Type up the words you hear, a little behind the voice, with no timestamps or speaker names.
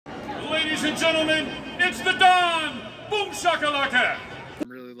Ladies and gentlemen, it's the Don! Boom shakalaka! I'm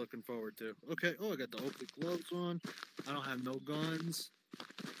really looking forward to. Okay, oh, I got the Oakley gloves on. I don't have no guns.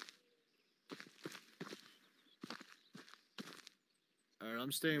 Alright,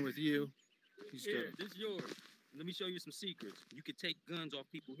 I'm staying with you. Here, this is yours. Let me show you some secrets. You could take guns off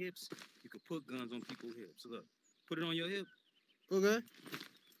people's hips. You could put guns on people's hips. Look, put it on your hip. Okay.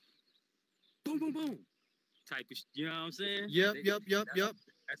 Boom, boom, boom. Type of, you know what I'm saying? Yep.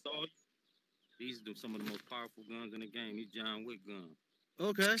 That's all. These are some of the most powerful guns in the game. These John Wick guns.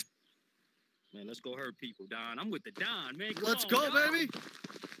 Okay. Man, let's go hurt people, Don. I'm with the Don, man. Let's go, baby.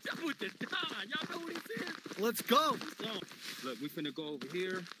 I'm with the Don. Y'all know what he said? Let's go. Look, we finna go over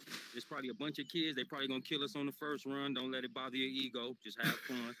here. There's probably a bunch of kids. They probably gonna kill us on the first run. Don't let it bother your ego. Just have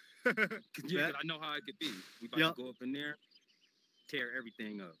fun. Yeah, I know how it could be. We about to go up in there, tear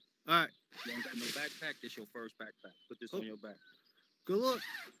everything up. All right. You ain't got no backpack. This your first backpack. Put this on your back. Good luck.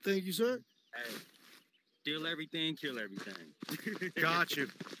 Thank you, sir. Hey, steal everything, kill everything. Got you.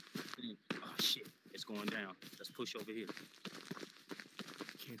 Oh, shit. It's going down. Let's push over here.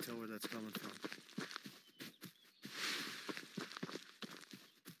 Can't tell where that's coming from.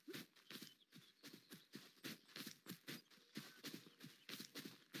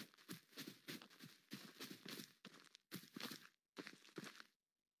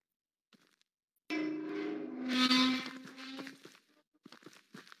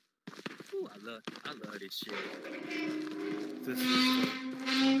 Ooh, I love this shit. This is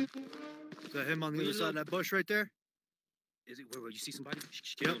that him on the other side of that bush right there? Is it? Where you see somebody?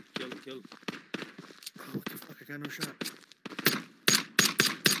 Kill him. Kill him. Oh, what the fuck? I got no shot.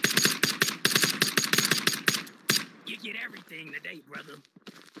 You get everything today, brother.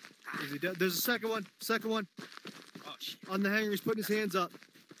 Is he dead? There's a second one. Oh, shit. On the hanger, he's putting his hands up.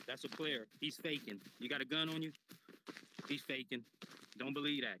 That's a player. He's faking. You got a gun on you? He's faking. Don't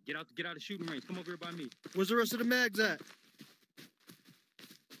believe that. Get out the shooting range. Come over here by me. Where's the rest of the mags at?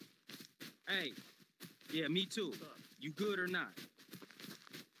 Hey. Yeah, me too. You good or not?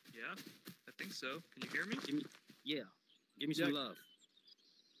 Yeah, I think so. Can you hear me? Give me some love.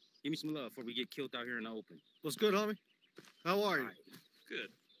 Give me some love before we get killed out here in the open. What's good, homie? How are you? Right.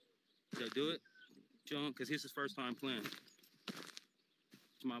 Good. So do it, John, because this is his first time playing.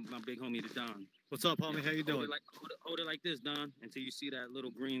 It's my big homie, the Don. What's up, homie? How you doing? Hold it like this, Don, until you see that little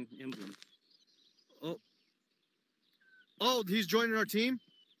green emblem. Oh, he's joining our team?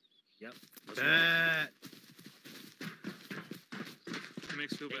 Yep. Bet. It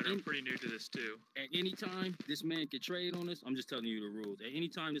makes me feel better. I'm pretty new to this, too. At any time, this man could trade on us. I'm just telling you the rules. At any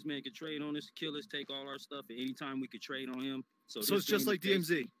time, this man could trade on us, kill us, take all our stuff. At any time, we could trade on him. So it's just like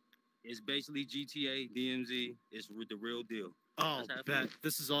DMZ? It's basically GTA, DMZ. It's the real deal. Oh, bet.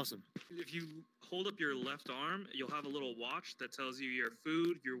 This is awesome. If you hold up your left arm, you'll have a little watch that tells you your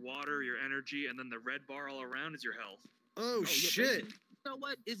food, your water, your energy, and then the red bar all around is your health. Oh, shit. You know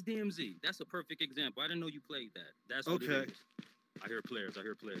what? It's DMZ. That's a perfect example. I didn't know you played that. That's what it is. I hear players.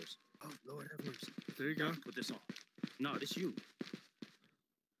 Oh, Lord have mercy. There you go. Put this on. No, this you.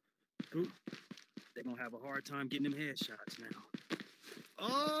 Ooh. They're going to have a hard time getting them headshots now.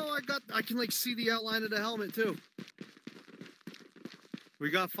 Oh, I can like see the outline of the helmet too. We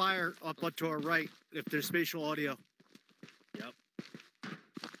got fire up to our right if there's spatial audio. Yep.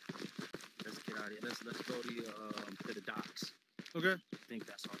 Let's get out of here. Let's go to the docks. Okay. I think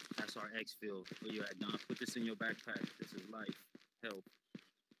that's our exfil. Where you at, Don? Put this in your backpack. This is life. Help.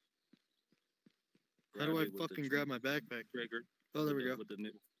 How do I fucking grab my backpack? Trigger. Oh, there we go. With the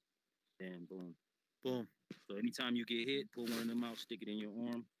middle. And boom. Boom. So anytime you get hit, pull one of them out, stick it in your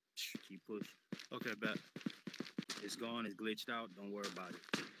arm. Keep pushing. Okay, bet. It's gone. It's glitched out. Don't worry about it.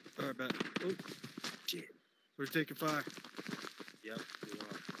 All right, bet. Oh, shit. We're taking fire. Yep, we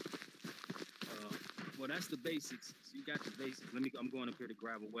are. Well, that's the basics. So you got the basics. I'm going up here to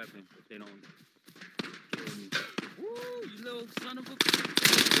grab a weapon if they don't kill me. Woo, you little son of a...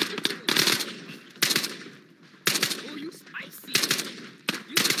 Oh, you spicy.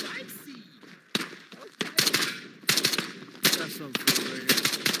 You spicy. Okay. That's something cool right here.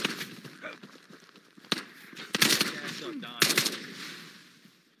 What's up, Don?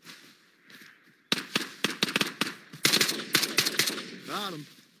 Got him.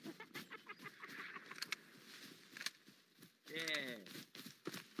 Yeah.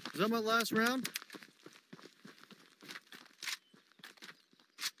 Is that my last round?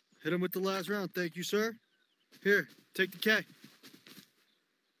 Hit him with the last round. Thank you, sir. Here, take the K.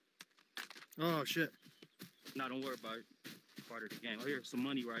 Oh, shit. No, don't worry about it. Part of the game. Oh, here's some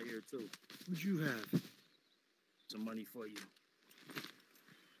money right here, too. What'd you have? Some money for you.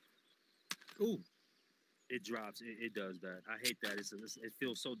 Ooh. It drops. It does that. I hate that. It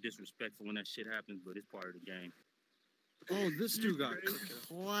feels so disrespectful when that shit happens, but it's part of the game. Oh, this dude got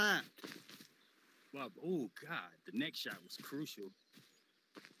clapped. Wow. Oh, God. The next shot was crucial.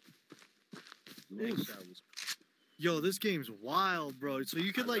 The next shot was... Yo, this game's wild, bro. So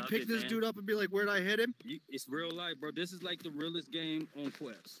you could, like, pick this dude up and be like, where'd I hit him? It's real life, bro. This is, like, the realest game on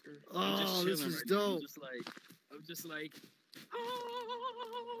Quest. Oh, this is dope. I'm just like...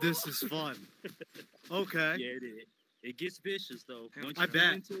 This is fun. Okay. Yeah, it is. It gets vicious, though. Once I you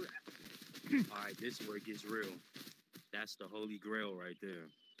bet. Into it, all right, this is where it gets real. That's the holy grail right there.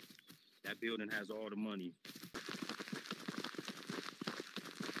 That building has all the money.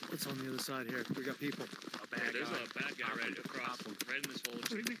 What's on the other side here? We got people. There's a bad guy right across, right in this hole.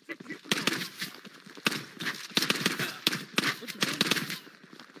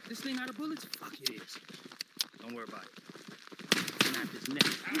 This thing out of bullets? Fuck it is. Don't worry about it. Snap his neck.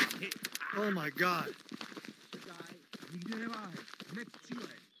 Oh my God.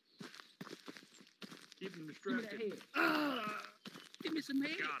 Keep him distracted. Give me some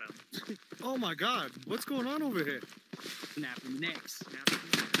head. Got him. Oh my God. What's going on over here? Snapping necks.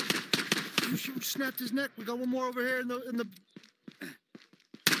 You snapped his neck. We got one more over here in the.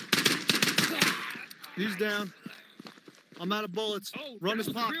 He's down. I'm out of bullets. Oh, Run his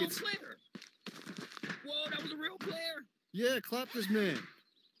that was a real pockets. player. Whoa, that was a real player. Yeah, clap this man.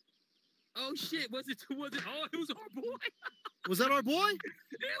 Oh shit, was it? Oh, it was our boy. Was that our boy?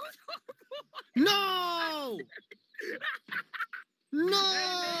 It was our boy. No!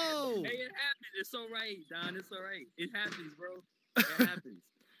 No! Hey, it happens. It's all right, Don. It's all right. It happens, bro. It happens.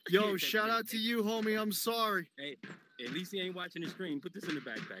 Yo, shout out to you, homie. I'm sorry. Hey, at least he ain't watching the stream. Put this in the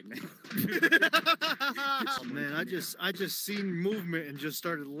backpack, man. Oh, man, I just seen movement and just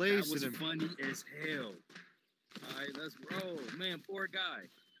started lacing That was him. funny as hell. All right, let's roll. Man, poor guy.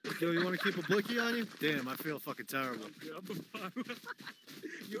 Yo, you want to keep a blicky on you? Damn, I feel fucking terrible.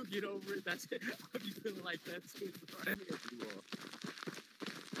 You'll get over it. That's it. I'll be feeling like that too.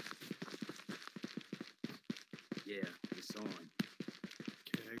 Yeah, it's on.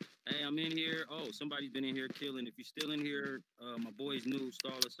 Okay. Hey, I'm in here. Oh, somebody's been in here killing. If you're still in here, my boy's new.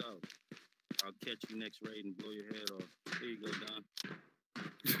 Stall us out. I'll catch you next raid and blow your head off. There you go,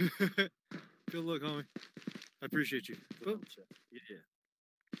 Don. Good luck, homie. I appreciate you. Oh. Yeah.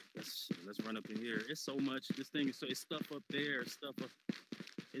 Let's run up in here. It's so much. This thing is it's stuff up there, stuff up.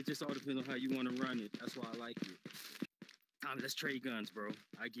 It just all depends on how you want to run it. That's why I like it. Tommy, let's trade guns, bro.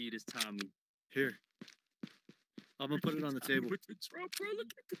 I give you this Tommy. Here. I'm gonna put it on the table. With the Trump, bro,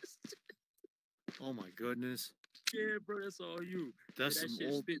 look at this. Oh my goodness. Yeah, bro, that's all you. That's that some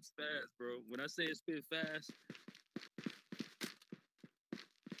shit old. spits fast, bro. When I say it spit fast.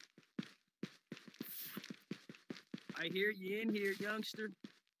 I hear you in here, youngster.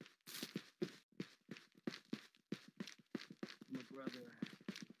 My brother.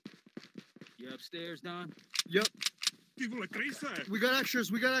 You upstairs, Don? Yep. Give him a crease. We got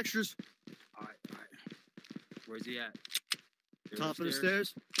extras. We got extras. All right. Where's he at? They're Top of the upstairs?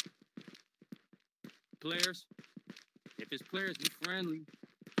 stairs. Players. If it's players, be friendly.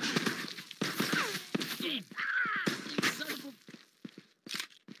 Shit. You son of a...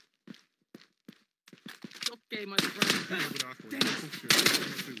 Okay, my friend.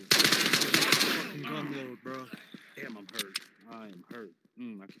 Fucking gun load, bro. Damn, I'm hurt. I am hurt.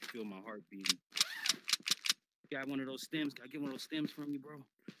 I can feel my heart beating. Got one of those stems. Can I get one of those stems from you, bro?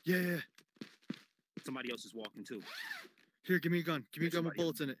 Yeah. Somebody else is walking too. Here, give me a gun. Give me a gun with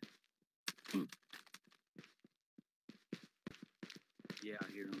bullets in it. Yeah, I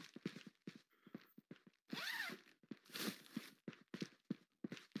hear him.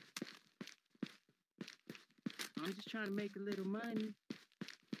 I'm just trying to make a little money.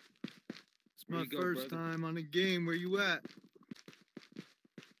 It's my first time on a game. Where you at?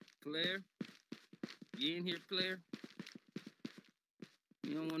 Player? You in here, player?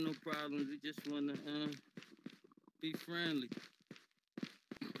 You don't want no problems. You just want to be friendly.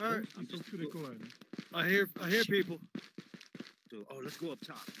 All right. I'm just I hear people. Oh, let's go up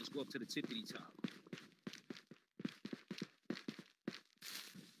top. Let's go up to the tippity top.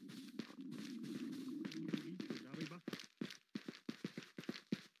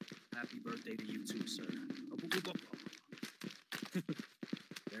 Happy birthday to you too, sir.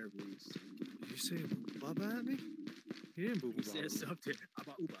 There it is. You saying baba at me? He didn't boo He said something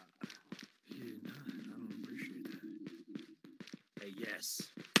about Uba. He did not. I don't appreciate that. Hey, yes.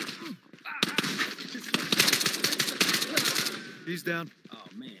 He's down. Oh,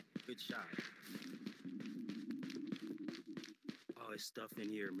 man. Good shot. Oh, there's stuff in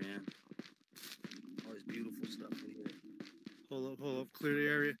here, man. Oh, there's beautiful stuff in here. Hold up. Clear the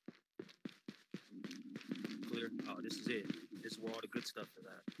area. clear. Oh, this is it. This is where all the good stuff is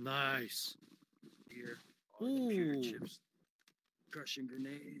at. Nice. Here, all the pure Ooh. chips. Crushing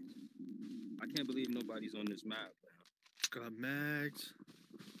grenades. I can't believe nobody's on this map. Got mags.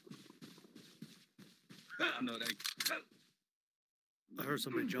 I know that. I heard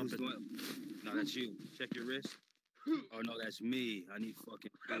somebody jumping. No, that's you. Check your wrist. Oh no, that's me. I need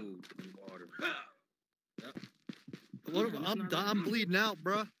fucking food and water. Yep. What? I'm bleeding out,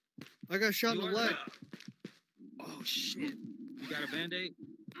 bruh. I got shot in the leg. Oh shit! You got a band-aid?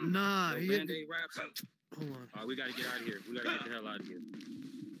 Nah, he hit me. Band-aid wraps. Hold on. All right, we gotta get out of here. We gotta get the hell out of here.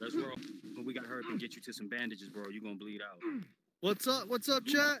 Let's roll. But we gotta hurry up and get you to some bandages, bro. You're gonna bleed out. What's up? What's up,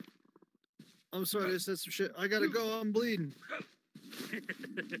 chat? I'm sorry, this is some shit. I gotta go. I'm bleeding.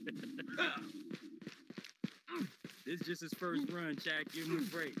 This is just his first run, Jack. Give him a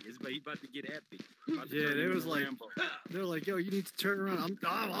break. He's about to get epic. Yeah, they was like, they're like, yo, you need to turn around.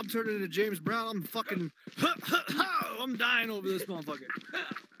 I'm turning into James Brown. I'm fucking, I'm dying over this motherfucker.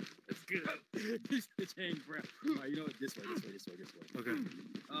 That's good. He's the James Brown. All right, you know what? This way. Okay.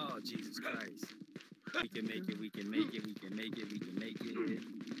 Oh, Jesus Christ. We can make it. We can make it. We can make it. We can make it.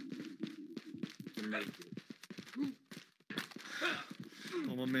 We can make it.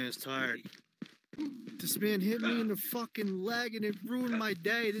 Oh, my man's tired. This man hit me in the fucking leg and it ruined my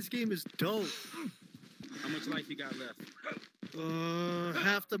day. This game is dope. How much life you got left?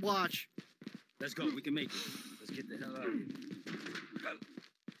 Half the watch. Let's go. We can make it. Let's get the hell out of here.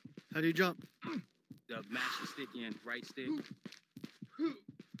 How do you jump? The master stick in, right stick.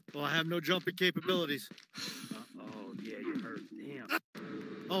 Well, I have no jumping capabilities. Oh, yeah, you hurt. Damn.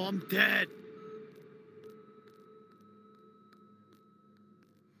 Oh, I'm dead.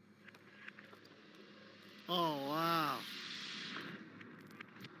 Oh, wow.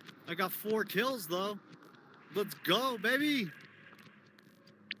 I got 4 kills, though. Let's go, baby.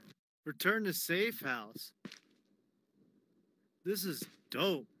 Return to safe house. This is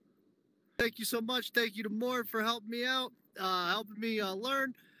dope. Thank you so much. Thank you to Mort for helping me out, helping me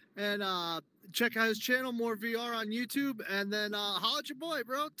learn. And check out his channel, More VR on YouTube. And then holla at your boy,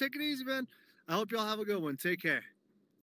 bro. Take it easy, man. I hope y'all have a good one. Take care.